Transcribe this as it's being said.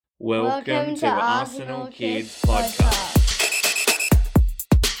Welcome to Arsenal Kids Podcast.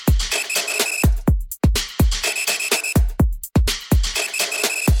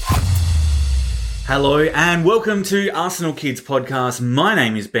 Hello and welcome to Arsenal Kids Podcast. My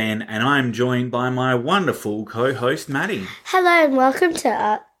name is Ben and I'm joined by my wonderful co-host Maddie. Hello and welcome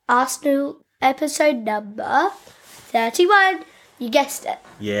to Arsenal episode number 31. You guessed it.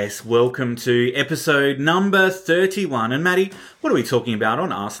 Yes, welcome to episode number 31. And Maddie, what are we talking about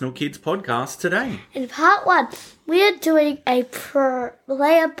on Arsenal Kids Podcast today? In part 1, we are doing a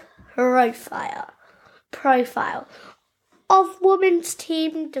player profile of women's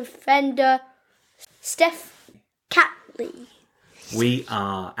team defender Steph Catley. We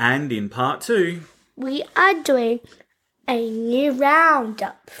are. And in part 2, we are doing a new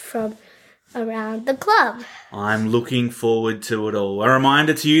roundup from around the club. I'm looking forward to it all. A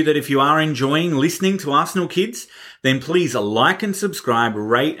reminder to you that if you are enjoying listening to Arsenal Kids, then please like and subscribe,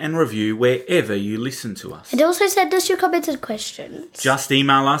 rate and review wherever you listen to us. And also send us your comments and questions. Just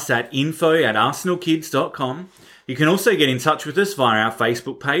email us at info@arsenalkids.com. You can also get in touch with us via our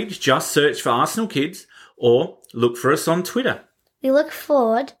Facebook page. Just search for Arsenal Kids or look for us on Twitter. We look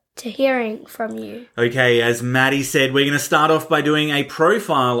forward to hearing from you. Okay, as Maddie said, we're going to start off by doing a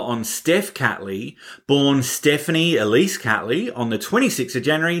profile on Steph Catley, born Stephanie Elise Catley on the 26th of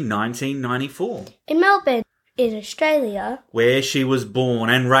January 1994. In Melbourne, in Australia, where she was born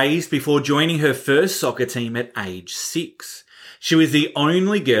and raised before joining her first soccer team at age 6. She was the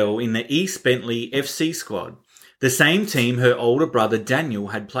only girl in the East Bentley FC squad, the same team her older brother Daniel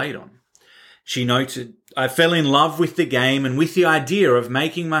had played on. She noted, "I fell in love with the game and with the idea of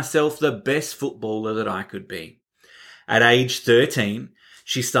making myself the best footballer that I could be." At age 13,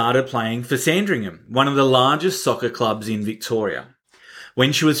 she started playing for Sandringham, one of the largest soccer clubs in Victoria.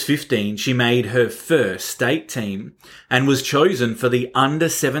 When she was 15, she made her first state team and was chosen for the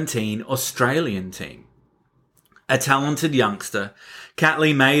under-17 Australian team. A talented youngster,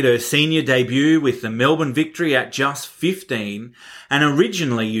 Catley made her senior debut with the Melbourne Victory at just 15, and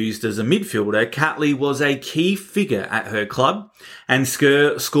originally used as a midfielder, Catley was a key figure at her club and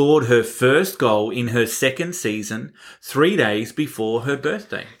scored her first goal in her second season 3 days before her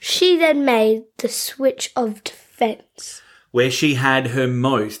birthday. She then made the switch of defence, where she had her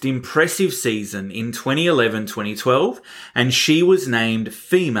most impressive season in 2011-2012, and she was named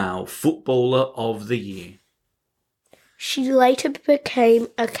Female Footballer of the Year. She later became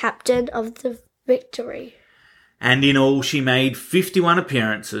a captain of the Victory. And in all, she made 51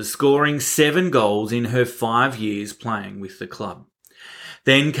 appearances, scoring 7 goals in her 5 years playing with the club.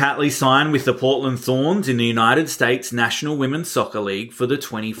 Then Catley signed with the Portland Thorns in the United States National Women's Soccer League for the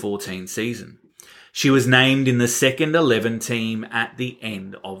 2014 season. She was named in the second 11 team at the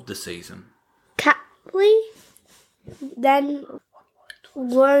end of the season. Catley then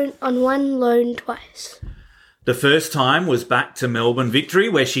won one loan twice. The first time was back to Melbourne Victory,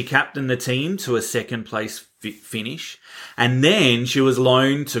 where she captained the team to a second-place finish. And then she was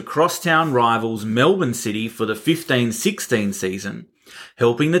loaned to crosstown rivals Melbourne City for the 15-16 season,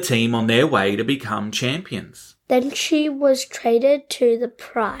 helping the team on their way to become champions. Then she was traded to the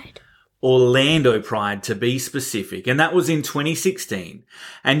Pride. Orlando Pride, to be specific, and that was in 2016.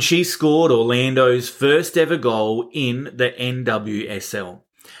 And she scored Orlando's first ever goal in the NWSL.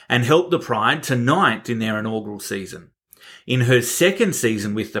 And helped the Pride to 9th in their inaugural season. In her second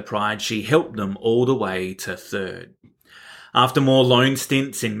season with the Pride, she helped them all the way to 3rd. After more loan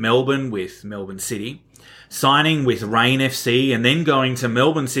stints in Melbourne with Melbourne City, signing with Rain FC and then going to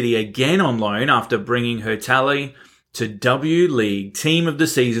Melbourne City again on loan after bringing her tally to W League Team of the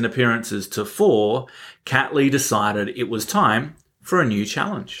Season appearances to 4, Catley decided it was time for a new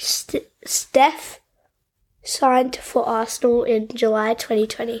challenge. Steph signed for Arsenal in July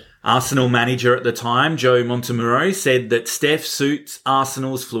 2020. Arsenal manager at the time, Joe Montemurro, said that Steph suits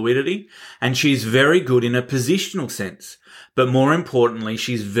Arsenal's fluidity and she's very good in a positional sense. But more importantly,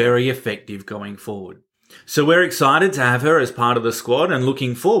 she's very effective going forward. So we're excited to have her as part of the squad and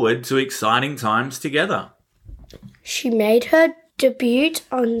looking forward to exciting times together. She made her debut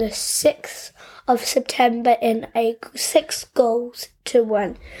on the 6th of September in a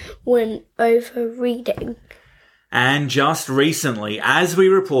 6-1 win over Reading. And just recently, as we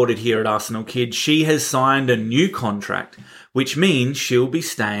reported here at Arsenal Kids, she has signed a new contract, which means she'll be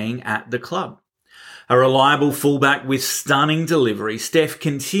staying at the club. A reliable fullback with stunning delivery, Steph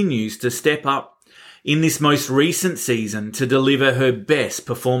continues to step up in this most recent season to deliver her best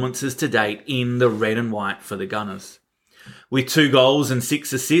performances to date in the red and white for the Gunners. With 2 goals and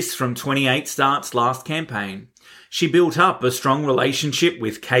 6 assists from 28 starts last campaign, she built up a strong relationship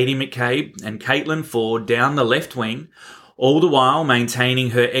with Katie McCabe and Caitlin Ford down the left wing, all the while maintaining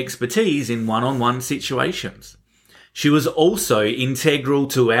her expertise in one-on-one situations. She was also integral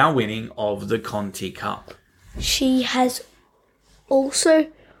to our winning of the Conti Cup. She has also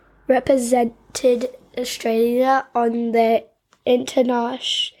represented Australia on the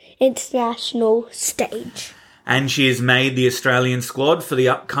international stage. And she has made the Australian squad for the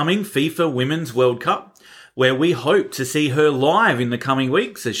upcoming FIFA Women's World Cup, where we hope to see her live in the coming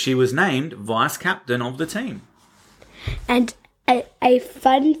weeks as she was named vice-captain of the team. And a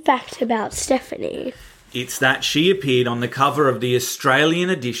fun fact about Stephanie. It's that she appeared on the cover of the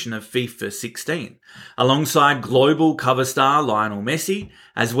Australian edition of FIFA 16, alongside global cover star Lionel Messi,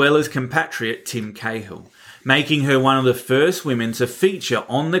 as well as compatriot Tim Cahill, making her one of the first women to feature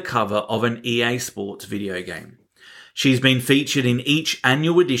on the cover of an EA Sports video game. She's been featured in each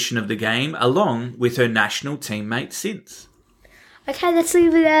annual edition of the game, along with her national teammates since. Okay, let's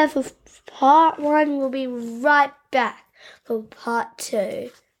leave it there for part 1. We'll be right back for part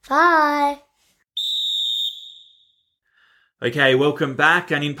 2. Bye! Okay, welcome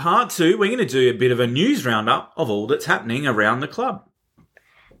back. And in part 2, we're going to do a bit of a news roundup of all that's happening around the club.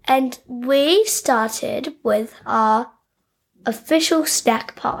 And we started with our official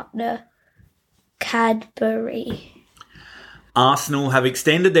snack partner, Cadbury. Arsenal have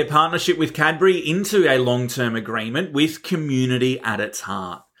extended their partnership with Cadbury into a long-term agreement with community at its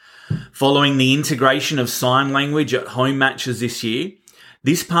heart. Following the integration of sign language at home matches this year,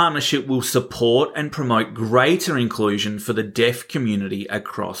 this partnership will support and promote greater inclusion for the deaf community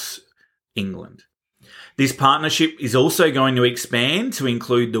across England. This partnership is also going to expand to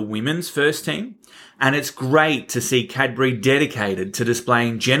include the women's first team, and it's great to see Cadbury dedicated to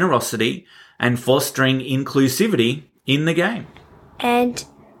displaying generosity and fostering inclusivity in the game. And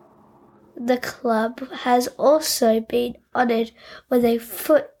the club has also been honoured with a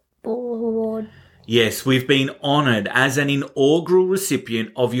football award. Yes, we've been honoured as an inaugural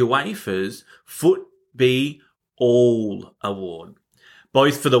recipient of UEFA's Foot Be All Award,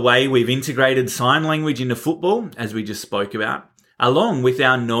 both for the way we've integrated sign language into football, as we just spoke about, along with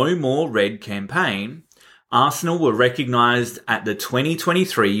our No More Red campaign. Arsenal were recognised at the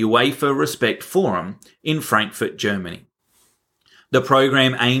 2023 UEFA Respect Forum in Frankfurt, Germany. The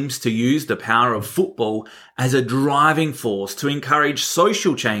program aims to use the power of football as a driving force to encourage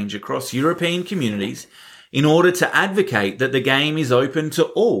social change across European communities in order to advocate that the game is open to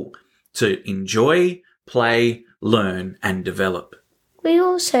all to enjoy, play, learn and develop. We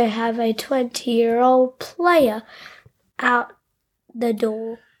also have a 20-year-old player out the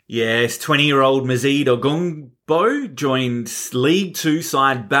door. Yes, 20-year-old Mazid Ogungbo joined League 2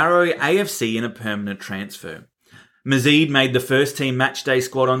 side Barrow AFC in a permanent transfer. Mazid made the first team matchday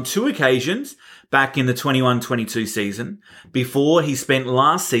squad on 2 occasions back in the 21-22 season before he spent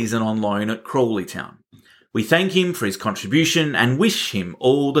last season on loan at Crawley Town. We thank him for his contribution and wish him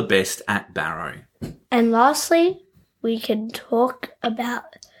all the best at Barrow. And lastly, we can talk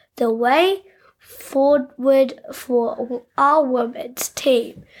about the way forward for our women's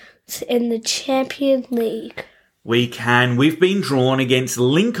team in the Champions League. We can. We've been drawn against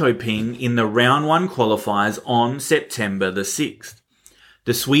Linköping in the round 1 qualifiers on September the 6th.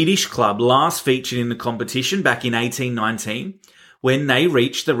 The Swedish club last featured in the competition back in 1819 when they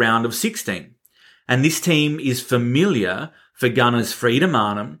reached the round of 16. And this team is familiar for gunners Frida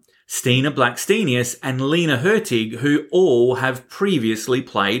Marnum, Stina Blackstenius and Lena Hurtig, who all have previously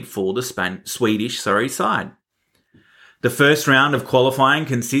played for the Swedish side. The first round of qualifying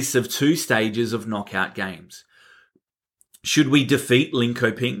consists of 2 stages of knockout games. Should we defeat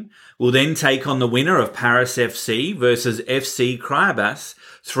Linköping, we'll then take on the winner of Paris FC versus FC Krajabas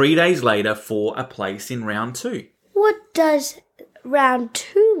 3 days later for a place in round 2. What does round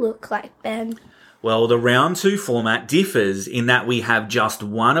 2 look like, Ben? Well, the round 2 format differs in that we have just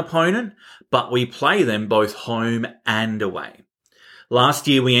one opponent, but we play them both home and away. Last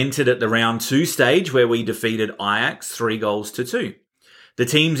year we entered at the round 2 stage where we defeated Ajax 3-2. The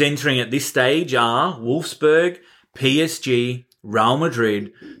teams entering at this stage are Wolfsburg, PSG, Real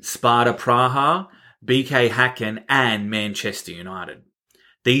Madrid, Sparta Praha, BK Häcken and Manchester United.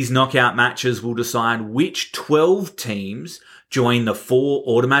 These knockout matches will decide which 12 teams join the 4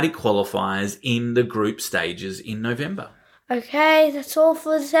 automatic qualifiers in the group stages in November. Okay, that's all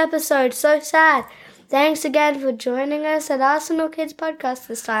for this episode. So sad. Thanks again for joining us at Arsenal Kids Podcast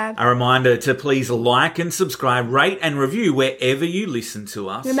this time. A reminder to please like and subscribe, rate and review wherever you listen to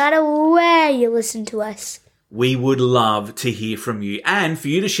us. No matter where you listen to us. We would love to hear from you and for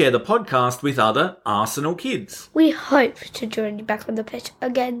you to share the podcast with other Arsenal kids. We hope to join you back on the pitch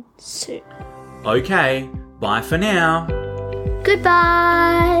again soon. Okay, bye for now.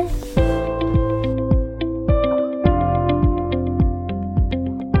 Goodbye.